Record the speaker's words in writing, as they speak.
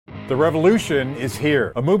The revolution is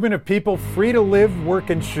here. A movement of people free to live, work,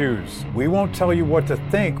 and choose. We won't tell you what to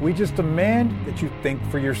think. We just demand that you think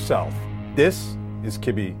for yourself. This is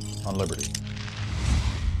Kibbe on Liberty.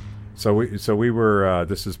 So we were.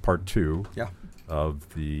 This is part 2 of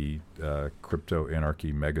the crypto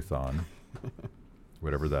anarchy megathon,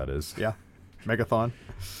 whatever that is. Yeah, megathon.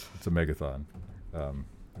 It's a megathon,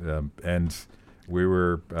 and we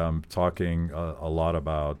were talking a lot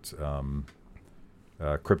about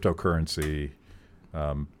cryptocurrency,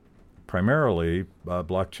 primarily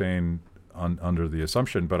blockchain under the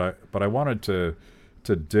assumption. But I wanted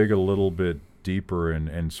to dig a little bit deeper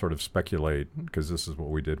and sort of speculate, because this is what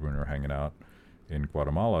we did when we were hanging out in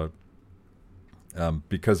Guatemala.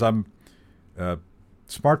 Because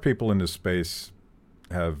smart people in this space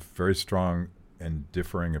have very strong and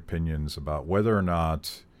differing opinions about whether or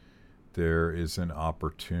not there is an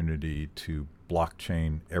opportunity to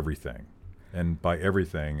blockchain everything. And by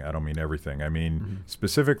everything, I don't mean everything. I mean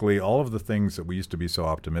specifically all of the things that we used to be so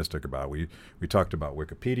optimistic about. We talked about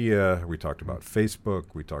Wikipedia, we talked about Facebook,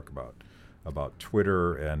 we talked about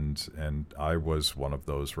Twitter, and I was one of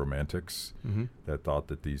those romantics that thought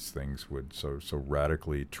that these things would so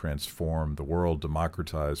radically transform the world,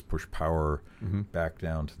 democratize, push power back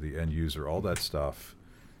down to the end user, all that stuff.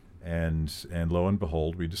 And lo and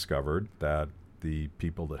behold, we discovered that the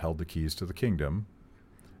people that held the keys to the kingdom,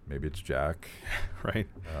 maybe it's Jack, right?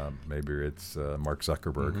 Maybe it's Mark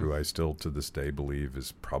Zuckerberg, who I still to this day believe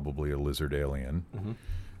is probably a lizard alien.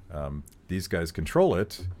 These guys control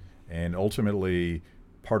it, and ultimately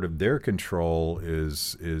part of their control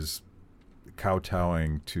is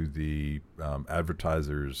kowtowing to the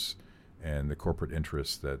advertisers and the corporate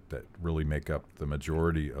interests that really make up the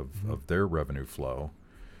majority of their revenue flow.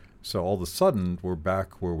 So all of a sudden, we're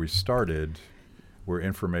back where we started, where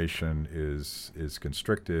information is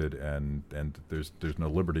constricted and there's no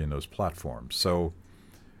liberty in those platforms. So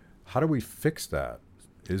how do we fix that?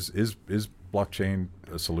 Is blockchain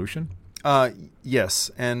a solution?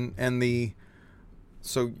 Yes,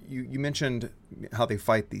 so you mentioned how they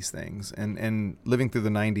fight these things, and living through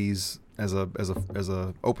the 90s as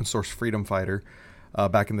a open source freedom fighter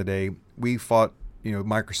back in the day, we fought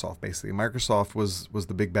Microsoft. Basically, Microsoft was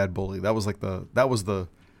the big bad bully. That was the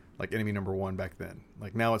enemy number one back then.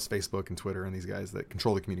 Like now it's Facebook and Twitter and these guys that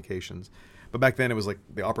control the communications. But back then it was like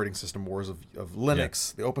the operating system wars of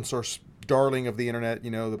Linux, the open source darling of the internet,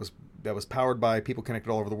 that was powered by people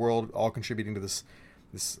connected all over the world, all contributing to this.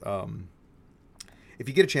 If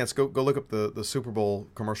you get a chance, go look up the Super Bowl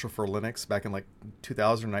commercial for Linux back in like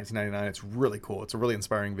 2000 or 1999. It's really cool. It's a really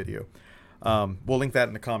inspiring video. We'll link that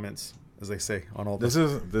in the comments, as they say on all this.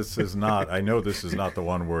 This is not. I know this is not the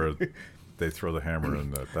one where they throw the hammer in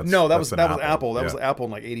the. That was Apple. That was Apple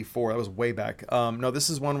in like '84. That was way back. No, this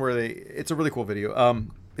is one where it's a really cool video.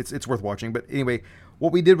 It's worth watching. But anyway,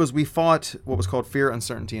 what we did was we fought what was called fear,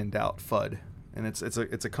 uncertainty, and doubt (FUD), and it's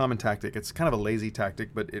a common tactic. It's kind of a lazy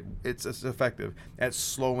tactic, but it's effective at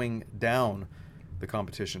slowing down the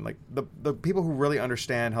competition. Like the people who really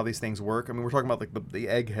understand how these things work. I mean, we're talking about like the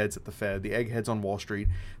eggheads at the Fed, the eggheads on Wall Street,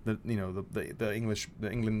 the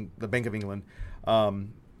Bank of England.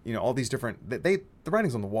 All these different. The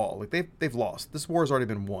writing's on the wall. Like they've lost. This war has already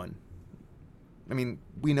been won. I mean,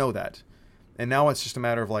 we know that, and now it's just a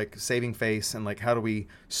matter of like saving face and like how do we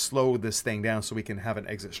slow this thing down so we can have an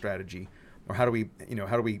exit strategy, or how do we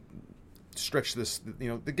stretch this.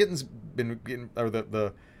 The Gittins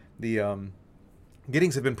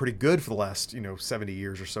Gittings have been pretty good for the last 70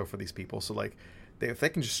 years or so for these people. So like if they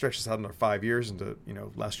can just stretch this out another 5 years into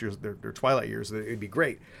last year's their twilight years, it'd be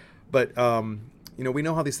great. But we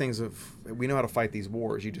know how these things we know how to fight these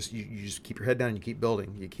wars. You just keep your head down and you keep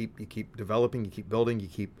building. You keep developing, you keep building, you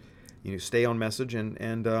keep stay on message and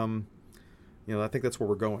I think that's where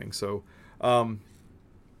we're going. So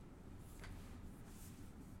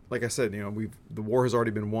like I said, the war has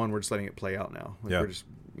already been won. We're just letting it play out now. We're just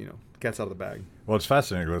cat's out of the bag. Well, it's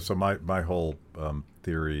fascinating. So my whole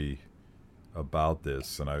theory about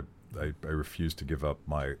this, and I refuse to give up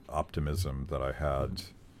my optimism that I had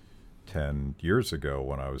 10 years ago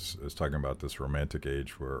when I was talking about this romantic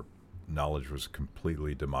age where knowledge was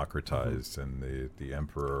completely democratized and the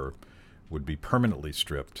emperor would be permanently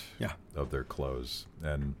stripped of their clothes,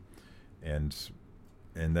 and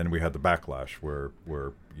then we had the backlash where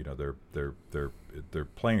they're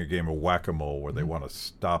playing a game of whack-a-mole where they want to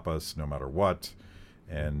stop us no matter what,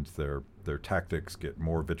 and their tactics get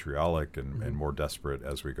more vitriolic and more desperate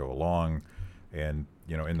as we go along. And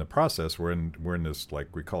in the process, we're in this,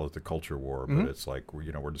 like, we call it the culture war, but it's like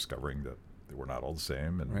we're discovering that we're not all the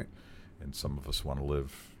same, and some of us want to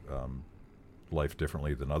live life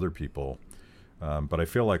differently than other people. But I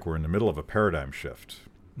feel like we're in the middle of a paradigm shift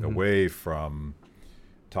away from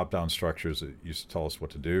top-down structures that used to tell us what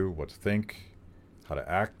to do, what to think, how to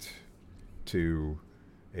act, to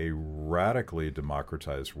a radically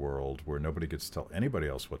democratized world where nobody gets to tell anybody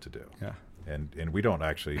else what to do. Yeah. And we don't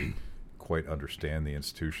actually quite understand the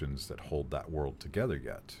institutions that hold that world together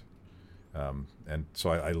yet. And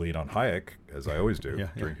so I lean on Hayek, as I always do.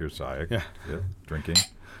 Here's Hayek. Drinking.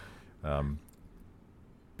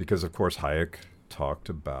 Because, of course, Hayek talked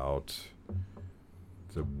about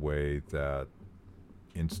the way that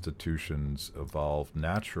institutions evolve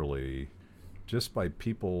naturally just by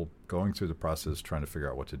people going through the process trying to figure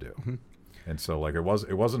out what to do. And so, like, it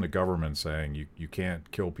wasn't a government saying you can't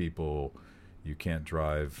kill people, you can't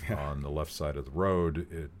drive on the left side of the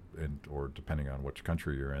road, or depending on which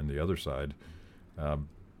country you're in, the other side.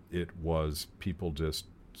 It was people just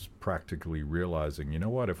practically realizing, you know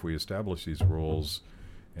what, if we establish these rules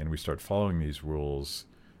and we start following these rules,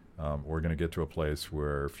 we're going to get to a place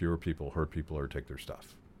where fewer people hurt people or take their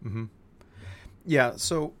stuff. Yeah,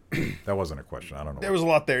 so that wasn't a question. I don't know. There was a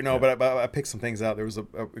lot there. No, but I picked some things out. There was a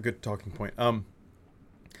good talking point.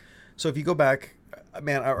 So if you go back,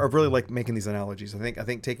 man, I really like making these analogies. I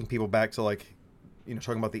think taking people back to, like,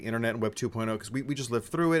 talking about the internet and Web 2.0, because we just lived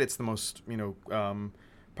through it. It's the most,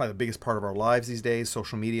 probably the biggest part of our lives these days,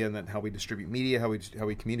 social media, and then how we distribute media, how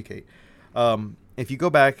we communicate. If you go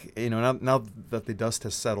back, now that the dust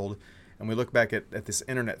has settled, and we look back at this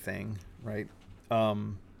internet thing, right?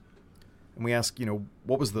 And we ask,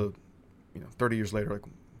 what was the, 30 years later, like,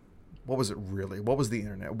 what was it really? What was the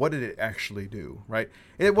internet? What did it actually do, right?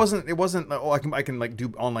 It wasn't, oh, I can like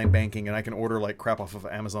do online banking and I can order like crap off of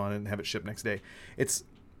Amazon and have it shipped next day.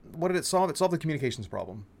 What did it solve? It solved the communications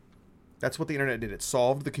problem. That's what the internet did. It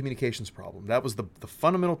solved the communications problem. That was the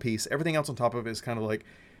fundamental piece. Everything else on top of it is kind of like,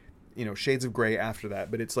 shades of gray after that.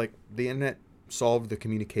 But it's like the internet solved the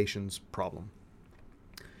communications problem.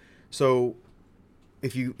 So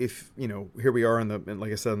if here we are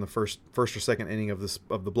like I said, in the first or second inning of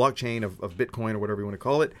the blockchain of Bitcoin, or whatever you want to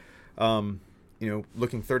call it,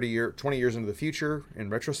 looking 20 years into the future in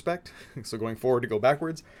retrospect, so going forward to go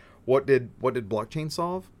backwards, what did blockchain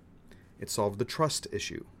solve? It solved the trust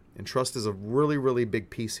issue. And trust is a really, really big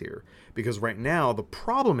piece here, because right now the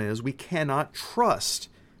problem is we cannot trust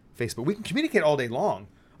Facebook. We can communicate all day long.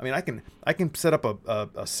 I mean, I can set up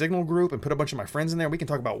a Signal group and put a bunch of my friends in there. We can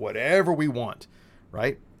talk about whatever we want,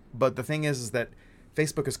 right? But the thing is that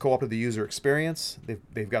Facebook has co-opted the user experience.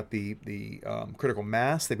 They've got the critical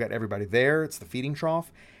mass. They've got everybody there. It's the feeding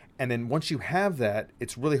trough. And then once you have that,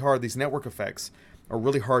 it's really hard. These network effects are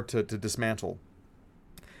really hard to dismantle.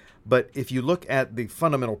 But if you look at the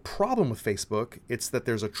fundamental problem with Facebook, it's that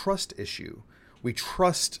there's a trust issue.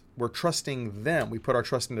 We're trusting them. We put our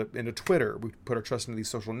trust into Twitter. We put our trust into these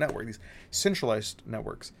social networks, these centralized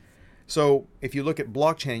networks. So if you look at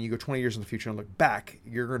blockchain, you go 20 years in the future and look back,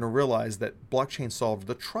 you're going to realize that blockchain solved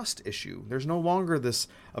the trust issue. There's no longer this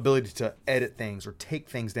ability to edit things or take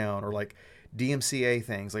things down or like DMCA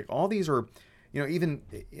things. Like all these are, even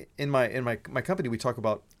in my company, we talk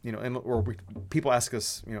about, people ask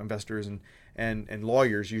us, investors and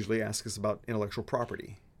lawyers usually ask us about intellectual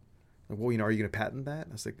property. Like, well, are you going to patent that?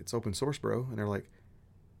 I was like, it's open source, bro. And they're like,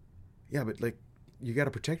 yeah, but like, you got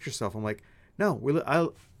to protect yourself. I'm like, no,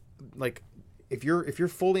 if you're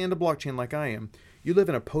fully into blockchain like I am, you live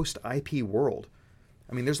in a post-IP world.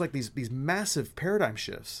 I mean, there's like these massive paradigm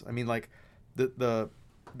shifts. I mean, like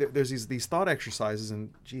there's these thought exercises,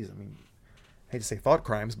 and geez, I mean, I hate to say thought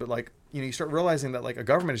crimes, but like, you start realizing that like a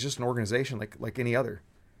government is just an organization like any other.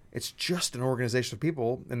 It's just an organization of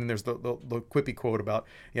people. And then there's the quippy quote about,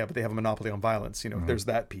 yeah, but they have a monopoly on violence. There's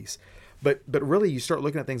that piece. But really, you start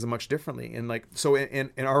looking at things much differently. And like, so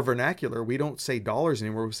in our vernacular, we don't say dollars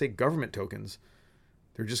anymore. We say government tokens.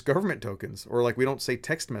 They're just government tokens. Or like, we don't say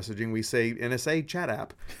text messaging. We say NSA chat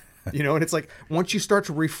app. And it's like, once you start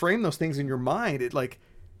to reframe those things in your mind, it like,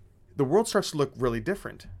 the world starts to look really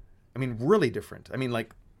different. I mean, really different. I mean,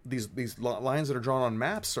 like these lines that are drawn on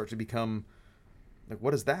maps start to become like,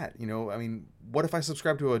 what is that? I mean, what if I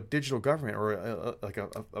subscribe to a digital government or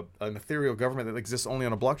an ethereal government that exists only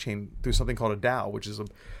on a blockchain through something called a DAO, which is a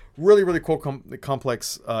really, really cool,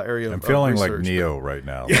 complex area. I'm feeling research, like Neo right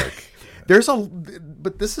now. Yeah, like,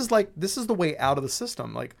 but this is the way out of the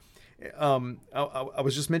system. Like, I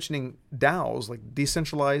was just mentioning DAOs, like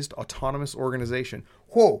decentralized autonomous organization.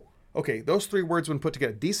 Whoa. Okay. Those three words when put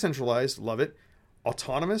together, decentralized, love it.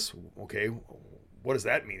 Autonomous. Okay. What does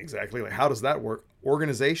that mean exactly? Like, how does that work?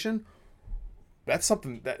 Organization, that's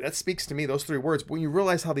something that speaks to me, those three words. But when you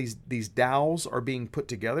realize how these DAOs are being put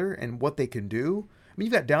together and what they can do, I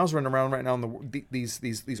mean, you've got DAOs running around right now in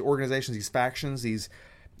these organizations, these factions,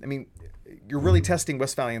 I mean, you're really testing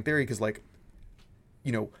Westphalian theory because, like,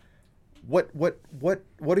 you know, what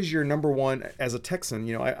is your number one as a Texan?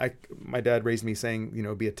 You know, my dad raised me saying, you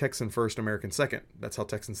know, be a Texan first, American second. That's how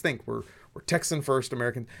Texans think. We're Texan first,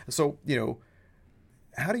 American. So, you know,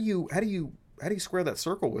 how do you square that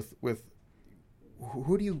circle with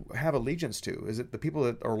who do you have allegiance to? Is it the people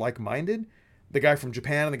that are like-minded? The guy from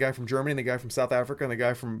Japan and the guy from Germany and the guy from South Africa and the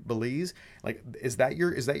guy from Belize? Like, is that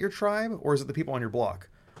your tribe, or is it the people on your block?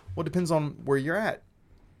 Well, it depends on where you're at.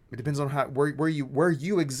 It depends on where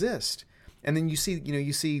you exist. And then you see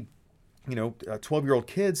 12-year-old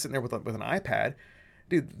kids sitting there with an iPad.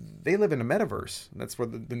 Dude, they live in a metaverse. That's where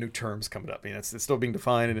the new term's coming up. I mean, it's still being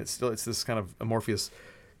defined, and it's this kind of amorphous,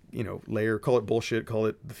 you know, layer. Call it bullshit, call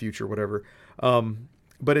it the future, whatever.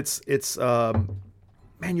 But it's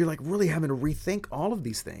man, you're like really having to rethink all of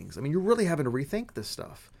these things. I mean, you're really having to rethink this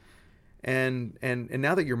stuff. And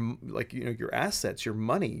now that you're like, you know, your assets, your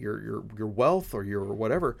money, your wealth, or your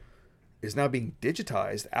whatever is now being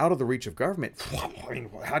digitized out of the reach of government. I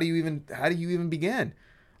mean, how do you even begin?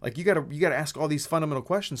 Like, you got to ask all these fundamental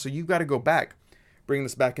questions. So you've got to go back, bring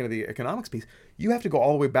this back into the economics piece. You have to go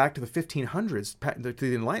all the way back to the 1500s, to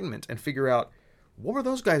the Enlightenment, and figure out, what were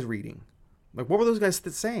those guys reading? Like, what were those guys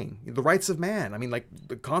saying? The rights of man. I mean, like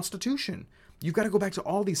the Constitution. You've got to go back to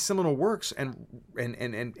all these seminal works and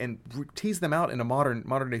tease them out in a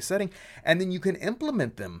modern day setting, and then you can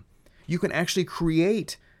implement them. You can actually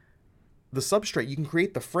create the substrate. You can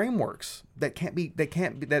create the frameworks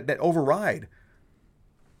that override.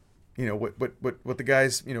 You know what the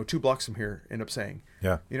guys, you know, 2 blocks from here end up saying.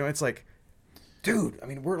 Yeah. You know, it's like, dude. I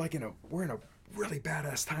mean, we're in a really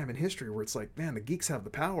badass time in history where it's like, man, the geeks have the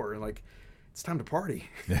power, and like, it's time to party.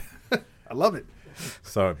 Yeah. I love it.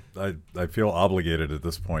 So I feel obligated at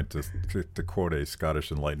this point to quote a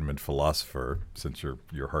Scottish Enlightenment philosopher, since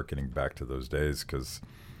you're hearkening back to those days, because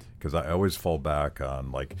I always fall back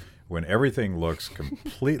on, like, when everything looks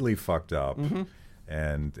completely fucked up, mm-hmm.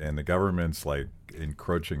 and the government's like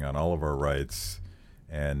encroaching on all of our rights,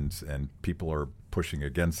 and people are pushing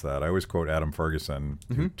against that. I always quote Adam Ferguson,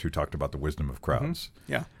 mm-hmm. who talked about the wisdom of crowds.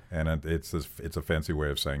 Mm-hmm. Yeah, and it's a fancy way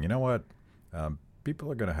of saying, you know what,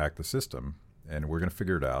 people are going to hack the system, and we're going to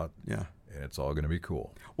figure it out. Yeah, and it's all going to be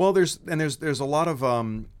cool. Well, there's a lot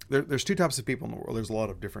of there's 2 types of people in the world. There's a lot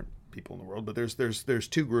of different people in the world, but there's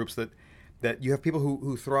 2 groups that you have people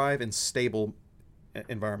who thrive in stable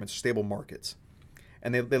environments, stable markets.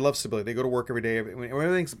 And they love stability. They go to work every day. When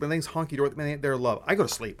everything's honky dory, they're love. I go to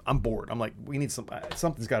sleep. I'm bored. I'm like, we need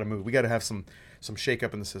something's got to move. We got to have some shake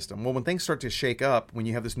up in the system. Well, when things start to shake up, when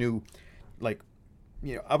you have this new, like,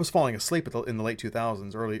 you know, I was falling asleep in the late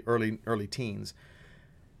 2000s, early teens.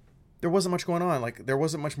 There wasn't much going on. Like, there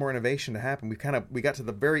wasn't much more innovation to happen. We got to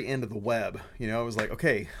the very end of the web. You know, it was like,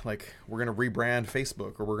 okay, like, we're gonna rebrand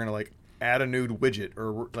Facebook, or we're gonna like add a new widget,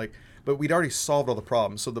 or like, but we'd already solved all the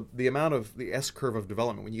problems. So the amount of the S curve of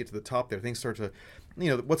development, when you get to the top there, things start to, you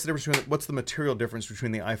know, what's the material difference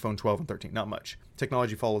between the iPhone 12 and 13? Not much.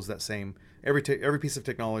 Technology follows that same, every piece of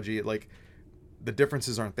technology, like, the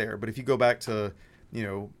differences aren't there. But if you go back to, you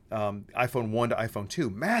know, iPhone 1 to iPhone 2,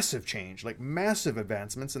 massive change, like massive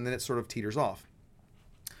advancements, and then it sort of teeters off.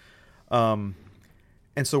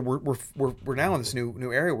 And so we're now in this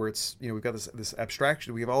new area where it's, you know, we've got this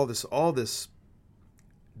abstraction, we have all this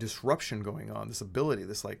disruption going on, this ability,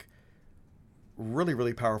 this like really,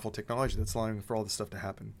 really powerful technology that's allowing for all this stuff to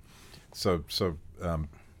happen. So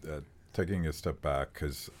taking a step back,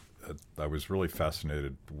 because I was really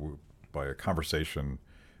fascinated by a conversation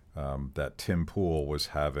that Tim Pool was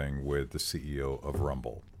having with the CEO of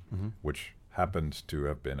Rumble, mm-hmm. which happened to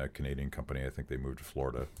have been a Canadian company. I think they moved to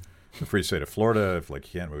Florida. The free state of Florida. If,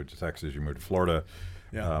 like, you can't move to Texas, you move to Florida.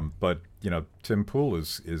 Yeah. But, you know, Tim Pool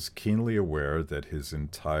is keenly aware that his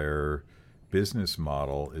entire business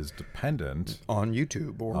model is dependent on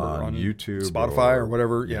YouTube or on YouTube, Spotify, or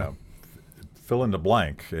whatever. Yeah. You know, fill in the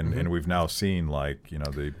blank, and, mm-hmm. and we've now seen, like, you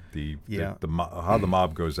know, the how the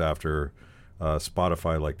mob goes after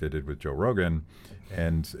Spotify, like they did with Joe Rogan,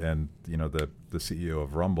 and you know, the CEO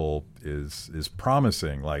of Rumble is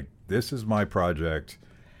promising, like, this is my project.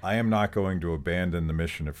 I am not going to abandon the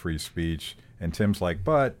mission of free speech. And Tim's like,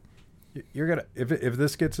 but you're gonna, if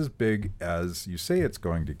this gets as big as you say it's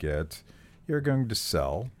going to get, you're going to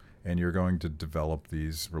sell, and you're going to develop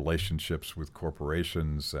these relationships with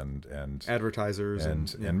corporations and advertisers.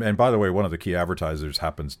 And by the way, one of the key advertisers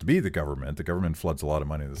happens to be the government. The government floods a lot of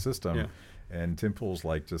money in the system. Yeah. And Tim Pool's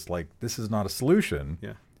like, just like, this is not a solution,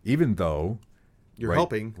 yeah. even though you're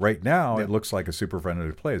helping. Right now, Yeah. it looks like a super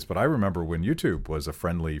friendly place, but I remember when YouTube was a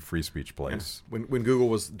friendly free speech place. Yeah. When Google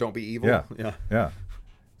was don't be evil. Yeah.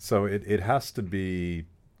 So it has to be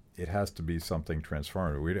something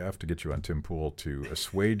transformative. We'd have to get you on Tim Pool to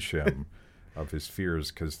assuage him of his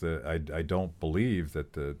fears, because I don't believe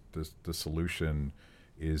that the solution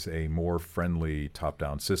is a more friendly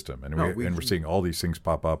top-down system. And we're seeing all these things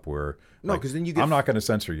pop up where because then you get I'm not going to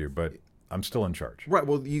censor you, but I'm still in charge. Right.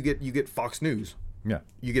 Well, you get Fox News. Yeah.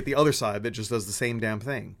 You get the other side that just does the same damn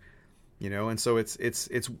thing. And so it's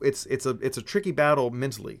a tricky battle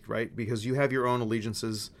mentally, right? Because you have your own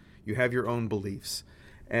allegiances, you have your own beliefs.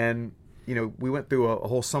 And we went through a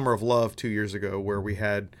whole summer of love 2 years ago where we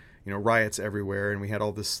had riots everywhere, and we had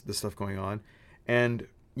all this stuff going on. And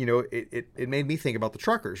it made me think about the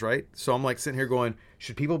truckers, right? So I'm like sitting here going,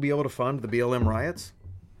 should people be able to fund the BLM riots?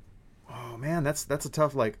 Oh man, that's a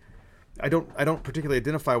tough, like, I don't particularly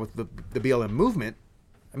identify with the BLM movement.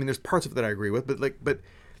 I mean, there's parts of it that I agree with, but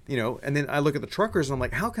and then I look at the truckers and I'm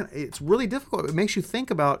like, it's really difficult. It makes you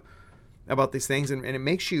think about these things, and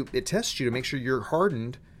it tests you to make sure you're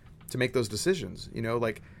hardened to make those decisions. We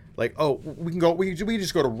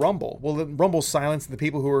just go to Rumble. Well, then Rumble's silencing the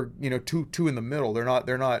people who are two in the middle. They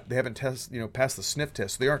haven't passed the sniff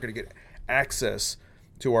test, so they aren't going to get access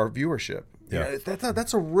to our viewership. Yeah,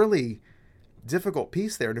 that's a really difficult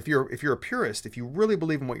piece there. And if you're a purist, if you really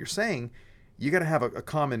believe in what you're saying, you got to have a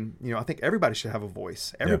common. I think everybody should have a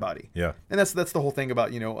voice. Everybody. Yeah. And that's the whole thing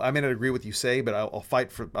about I may not agree with you say, but I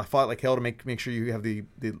fight like hell to make sure you have the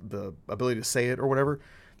ability to say it or whatever,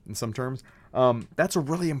 in some terms. That's a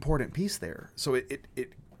really important piece there. So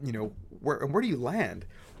where do you land?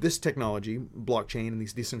 This technology, blockchain, and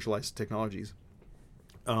these decentralized technologies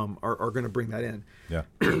are going to bring that in. Yeah.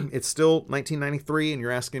 It's still 1993, and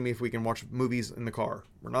you're asking me if we can watch movies in the car.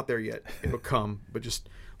 We're not there yet. It'll come, but just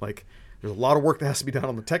like there's a lot of work that has to be done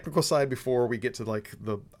on the technical side before we get to like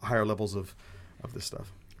the higher levels of this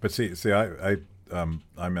stuff. But see, I'm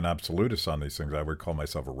an absolutist on these things. I would call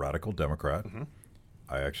myself a radical Democrat. Mm-hmm.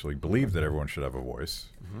 I actually believe that everyone should have a voice.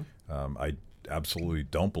 Mm-hmm. I absolutely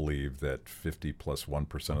don't believe that 50 plus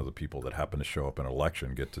 1% of the people that happen to show up in an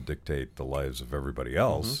election get to dictate the lives of everybody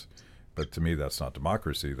else. Mm-hmm. But to me, that's not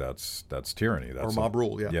democracy. That's tyranny. That's mob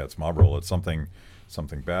rule. Yeah, it's mob rule. It's something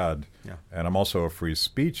bad. Yeah. And I'm also a free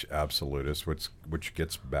speech absolutist, which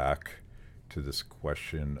gets back to this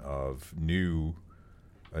question of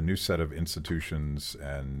a new set of institutions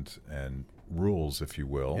and rules, if you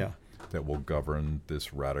will. Yeah. That will govern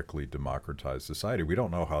this radically democratized society. We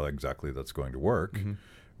don't know how exactly that's going to work. Mm-hmm.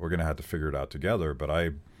 We're going to have to figure it out together. But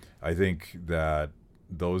I think that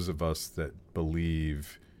those of us that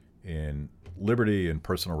believe in liberty and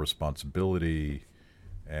personal responsibility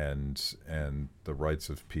and the rights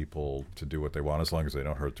of people to do what they want as long as they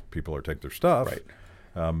don't hurt people or take their stuff.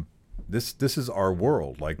 Right. This is our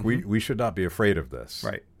world. Like Mm-hmm. we should not be afraid of this.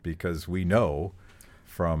 Right. Because we know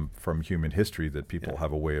from human history that people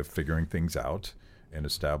have a way of figuring things out and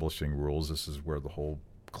establishing rules. This is where the whole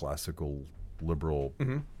classical liberal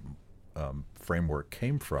framework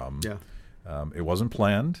came from. Yeah. It wasn't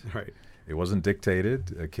planned. Right. It wasn't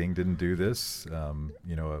dictated. A king didn't do this.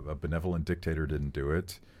 A benevolent dictator didn't do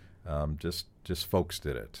it. Just folks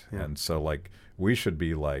did it. Yeah. And so like we should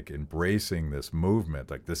be like embracing this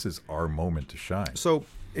movement. Like this is our moment to shine. So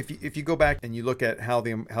if you go back and you look at how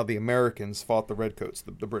the Americans fought the redcoats,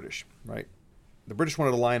 the British, right? The British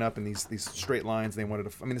wanted to line up in these straight lines. They wanted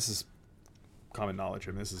to. I mean, this is common knowledge.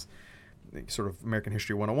 I mean, this is sort of American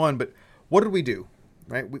history 101. But what did we do?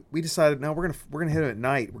 Right? We decided now we're gonna hit them at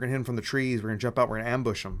night. We're gonna hit them from the trees. We're gonna jump out. We're gonna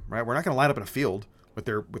ambush them. Right? We're not gonna line up in a field with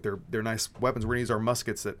their nice weapons. We're gonna use our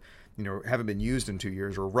muskets that haven't been used in 2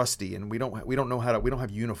 years or rusty, and we don't know how to. We don't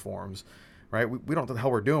have uniforms. Right? We don't know what the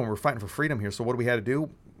hell we're doing. We're fighting for freedom here. So what do we had to do?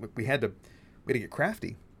 We had to get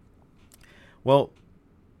crafty. Well,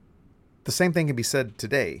 the same thing can be said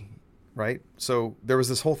today, right? So there was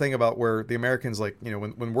this whole thing about where the Americans, like,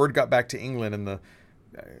 when word got back to England and the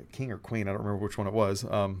king or queen, I don't remember which one it was.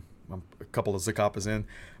 I'm a couple of Zaccapas in,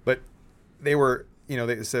 but they were,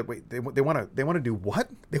 they said, wait, they want to do what?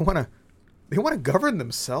 They want to govern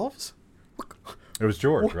themselves? It was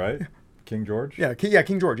George, what? Right? King George? Yeah,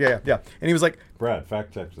 King George. Yeah. And he was like, Brad,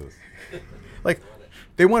 fact check this. Like,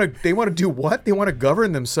 they want to do what? They want to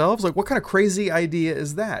govern themselves? Like, what kind of crazy idea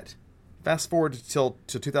is that? Fast forward to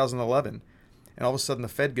 2011, and all of a sudden the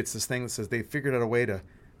Fed gets this thing that says they figured out a way to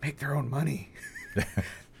make their own money.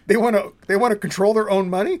 They want to control their own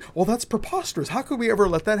money? Well, that's preposterous. How could we ever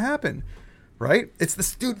let that happen? right? It's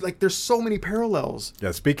this dude. Like, there's so many parallels.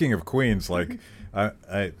 Yeah. Speaking of queens, like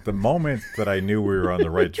the moment that I knew we were on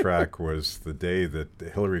the right track was the day that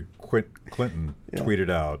Hillary Clinton tweeted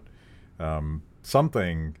out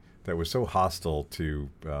something that was so hostile to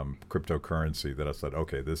cryptocurrency that I said,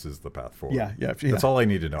 okay, this is the path forward. Yeah. That's all I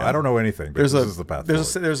need to know. I don't know anything, but this is the path forward.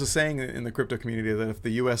 There's a saying in the crypto community that if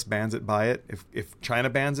the U.S. bans it, buy it. If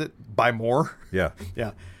China bans it, buy more. Yeah.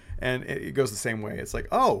 Yeah. And it goes the same way. It's like,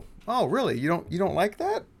 oh, really? You don't like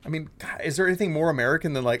that? I mean, God, is there anything more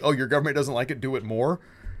American than like, oh, your government doesn't like it, do it more?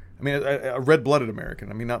 I mean, a red-blooded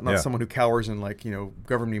American. I mean, not someone who cowers and like,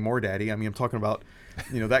 govern me more, daddy. I mean, I'm talking about,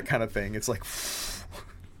 that kind of thing. It's like...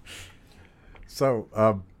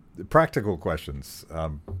 So, practical questions,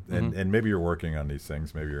 and maybe you're working on these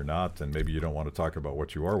things, maybe you're not, and maybe you don't want to talk about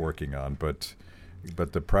what you are working on, but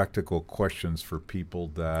the practical questions for people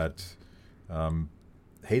that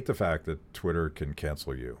hate the fact that Twitter can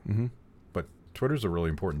cancel you. But Twitter's a really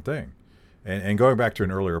important thing. And going back to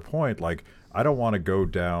an earlier point, like, I don't want to go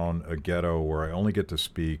down a ghetto where I only get to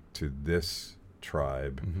speak to this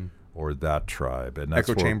tribe or that tribe. And that's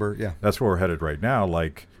echo chamber, that's where we're headed right now.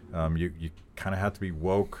 Like, you kind of have to be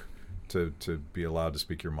woke to be allowed to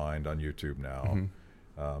speak your mind on YouTube now.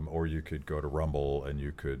 Or you could go to Rumble and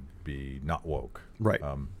you could be not woke. Right.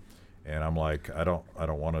 And I'm like, I don't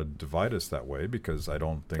want to divide us that way, because I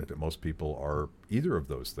don't think that most people are either of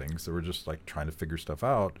those things. They were just like trying to figure stuff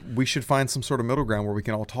out. We should find some sort of middle ground where we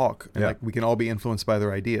can all talk and like we can all be influenced by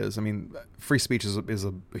their ideas. I mean, free speech is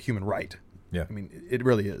a human right. Yeah. I mean, it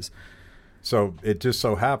really is. So it just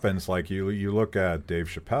so happens, like you look at Dave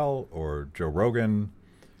Chappelle or Joe Rogan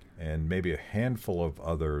and maybe a handful of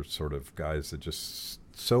other sort of guys that just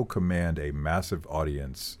so command a massive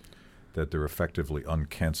audience that they're effectively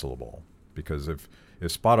uncancelable. Because if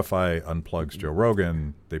Spotify unplugs Joe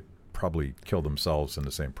Rogan, they probably kill themselves in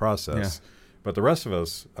the same process. Yeah. But the rest of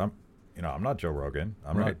us, I'm not Joe Rogan.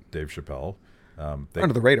 I'm not Dave Chappelle.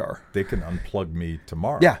 Under the radar. They can unplug me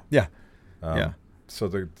tomorrow. Yeah. So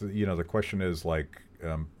the question is, like,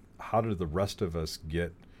 how do the rest of us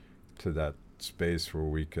get to that space where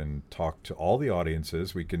we can talk to all the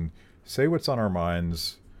audiences, we can say what's on our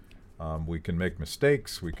minds, we can make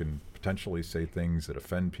mistakes, we can potentially say things that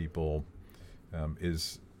offend people.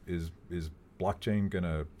 Is blockchain going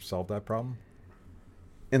to solve that problem?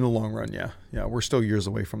 In the long run, yeah. We're still years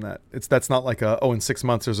away from that. That's not like in 6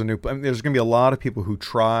 months there's a new. I mean, there's going to be a lot of people who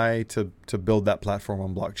try to build that platform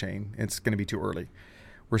on blockchain. It's going to be too early.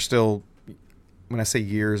 We're still, when I say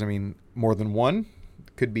years, I mean more than one.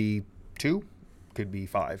 Could be 2, could be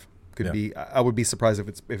 5, could be. I would be surprised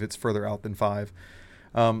if it's further out than 5.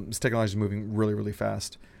 This technology is moving really, really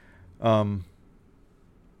fast. There's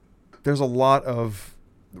a lot of.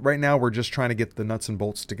 Right now, we're just trying to get the nuts and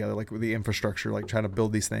bolts together, like with the infrastructure, like trying to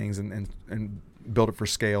build these things and build it for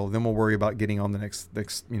scale. Then we'll worry about getting on the next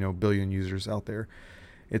billion users out there.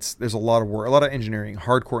 There's a lot of work, a lot of engineering,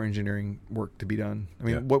 hardcore engineering work to be done. I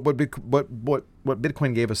mean, what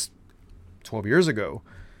Bitcoin gave us 12 years ago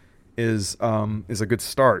is a good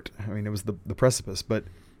start. I mean, it was the precipice, but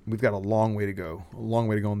we've got a long way to go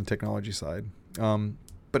on the technology side.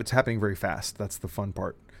 But it's happening very fast. That's the fun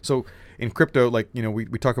part. So in crypto, like,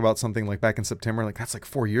 we talk about something like back in September, like that's like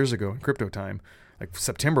 4 years ago in crypto time. Like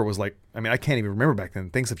September was like, I mean, I can't even remember back then.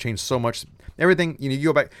 Things have changed so much. Everything, you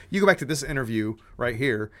go back to this interview right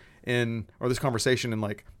here or this conversation in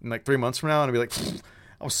like 3 months from now, and I'll be like,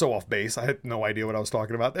 I was so off base. I had no idea what I was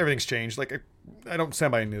talking about. Everything's changed. Like I don't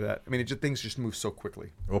stand by any of that. I mean, things just move so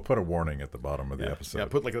quickly. We'll put a warning at the bottom of the episode. Yeah,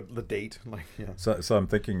 put like the date. Like So I'm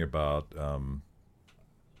thinking about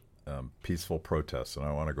peaceful protests, and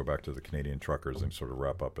I want to go back to the Canadian truckers and sort of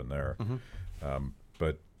wrap up in there.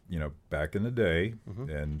 But back in the day,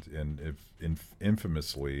 and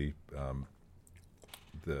infamously,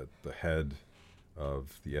 the head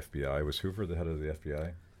of the FBI was Hoover, the head of the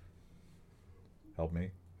FBI. Help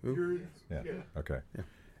me. Who? Yeah. Okay. Yeah.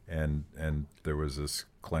 And there was this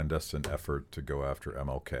clandestine effort to go after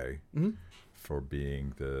MLK for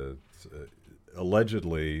being the.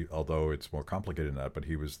 Allegedly, although it's more complicated than that, but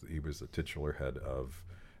he was the titular head of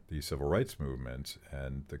the civil rights movement,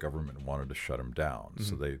 and the government wanted to shut him down.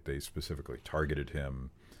 So they specifically targeted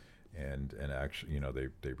him, and actually,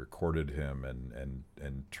 they recorded him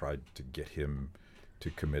and tried to get him to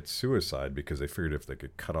commit suicide, because they figured if they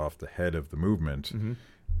could cut off the head of the movement,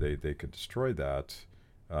 they could destroy that.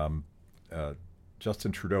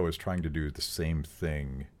 Justin Trudeau is trying to do the same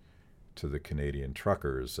thing to the Canadian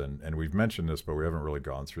truckers, and we've mentioned this, but we haven't really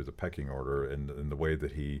gone through the pecking order and the way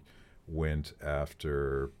that he went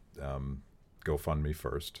after GoFundMe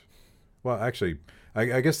first, Well, actually,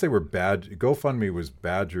 I guess they were GoFundMe was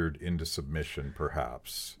badgered into submission,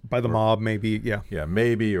 perhaps. By the mob, maybe, yeah. Yeah,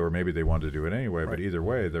 maybe, or maybe they wanted to do it anyway. Right. But either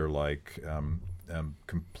way, they're like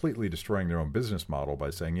completely destroying their own business model by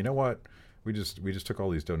saying, you know what, we just took all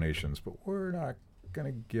these donations, but we're not going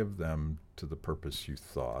to give them to the purpose you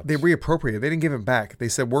thought. They reappropriated. They didn't give it back. They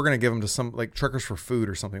said, we're going to give them to some, like, Truckers for Food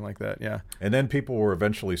or something like that. Yeah. And then people were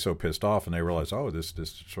eventually so pissed off, and they realized, oh, this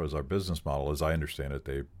destroys our business model. As I understand it,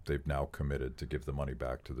 they've now committed to give the money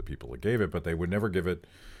back to the people that gave it, but they would never give it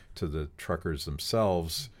to the truckers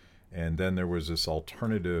themselves. And then there was this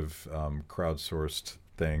alternative crowdsourced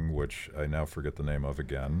thing, which I now forget the name of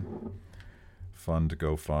again.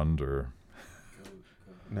 GoFund or...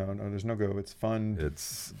 No, there's no go. It's fund.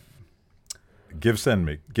 It's Give, Send,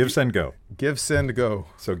 Go. Give, Send, Go.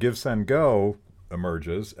 So Give, Send, Go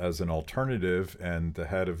emerges as an alternative, and the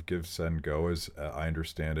head of Give, Send, Go, as I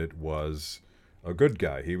understand it, was a good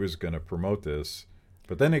guy. He was going to promote this,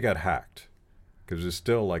 but then it got hacked because it's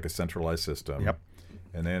still like a centralized system. Yep.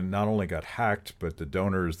 And then not only got hacked, but the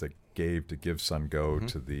donors that gave to Give, Send, Go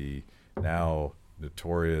to the now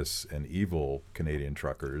notorious and evil Canadian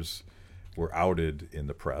truckers were outed in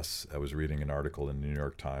the press. I was reading an article in the New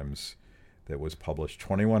York Times that was published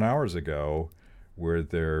 21 hours ago where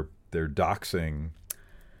they're doxing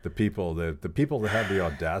the people that had the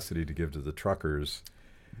audacity to give to the truckers.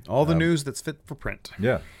 All the news that's fit for print.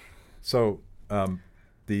 Yeah. So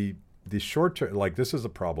the short term, like, this is a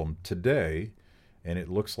problem today, and it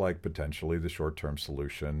looks like potentially the short-term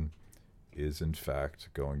solution is in fact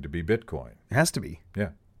going to be Bitcoin. It has to be.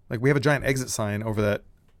 Yeah. Like, we have a giant exit sign over that,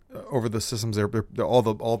 over the systems they're all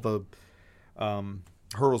the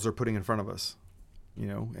hurdles they're putting in front of us, you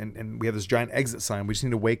know, and we have this giant exit sign. We just need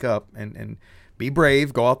to wake up and be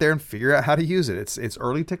brave, go out there and figure out how to use it. It's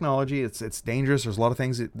early technology. It's dangerous. There's a lot of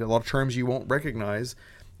things, a lot of terms you won't recognize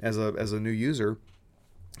as a new user,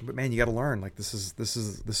 but man, you got to learn. Like, this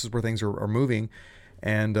is where things are moving,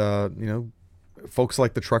 and you know, folks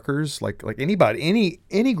like the truckers, like anybody,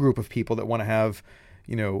 any group of people that want to have,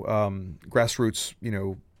 you know, grassroots, you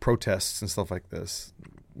know, protests and stuff like this,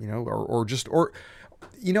 you know, or just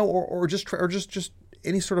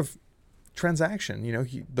any sort of transaction, you know,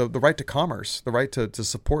 the right to commerce, the right to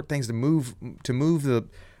support things, to move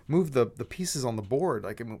the pieces on the board.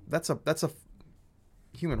 Like, I mean, that's a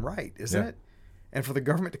human right, isn't it? And for the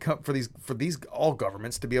government to come, for these all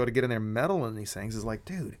governments to be able to get in there and meddle in these things is like,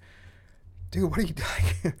 dude, what are you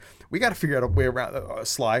doing? We got to figure out a way around, a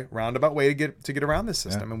sly roundabout way to get around this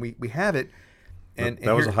system, and we have it. And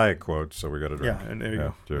that was a Hayek quote, so we got to drink. Yeah, and there you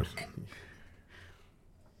go. Cheers.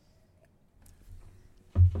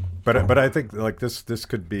 But I think, like, this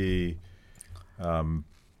could be the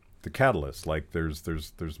catalyst. Like, there's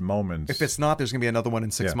moments. If it's not, there's going to be another one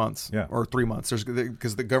in 6 months, Yeah. or 3 months.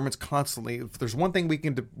 Because the government's constantly. If there's one thing we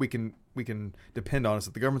can depend on, is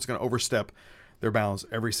that the government's going to overstep their bounds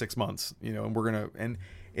every 6 months. You know, and we're gonna. And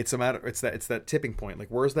it's a matter. It's that tipping point. Like,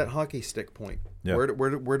 where's that hockey stick point? Yeah.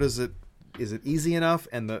 Where does it? Is it easy enough?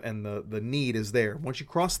 And the need is there. Once you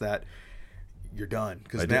cross that, you're done.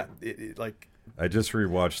 Because I just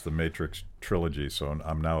rewatched the Matrix trilogy, so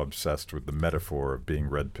I'm now obsessed with the metaphor of being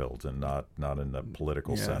red-pilled, and not in the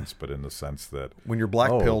political sense, but in the sense that when you're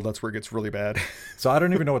black-pilled, that's where it gets really bad. So I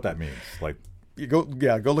don't even know what that means. Like, you go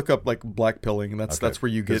look up, like, black pilling, and that's where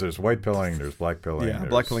you get. Because there's white pilling, there's black pilling. Yeah,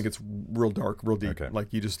 black pilling gets real dark, real deep. Okay.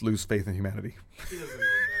 Like, you just lose faith in humanity.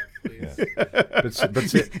 But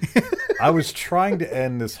see, I was trying to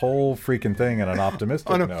end this whole freaking thing on an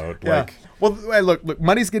optimistic note. Yeah. Like, well, hey, look,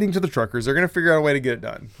 money's getting to the truckers. They're going to figure out a way to get it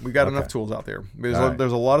done. We got enough tools out there.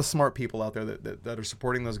 There's a lot of smart people out there that are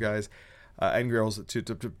supporting those guys and girls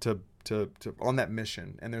to on that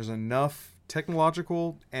mission. And there's enough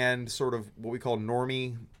technological and sort of what we call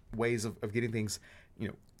normie ways of getting things. You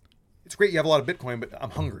know, it's great you have a lot of Bitcoin, but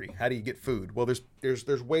I'm hungry. How do you get food? Well,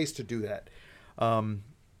 there's ways to do that.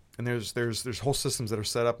 And there's whole systems that are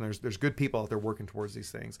set up, and there's good people out there working towards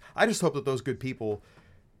these things. I just hope that those good people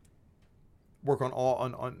work on all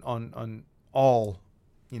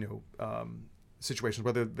you know, situations,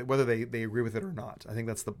 whether they agree with it or not. I think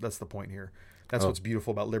that's the point here. That's what's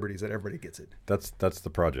beautiful about liberty, is that everybody gets it. That's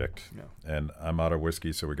the project. Yeah. And I'm out of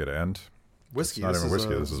whiskey, so we got to end. Whiskey. It's not even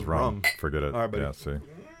whiskey. This is rum. Forget it. All right, buddy. Yeah. See.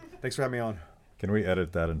 Thanks for having me on. Can we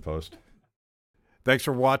edit that in post? Thanks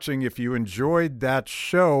for watching. If you enjoyed that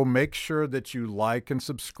show, make sure that you like and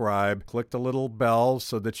subscribe. Click the little bell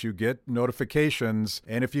so that you get notifications.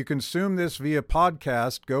 And if you consume this via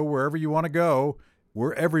podcast, go wherever you want to go.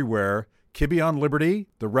 We're everywhere. Kibbe on Liberty.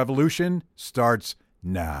 The revolution starts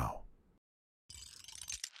now.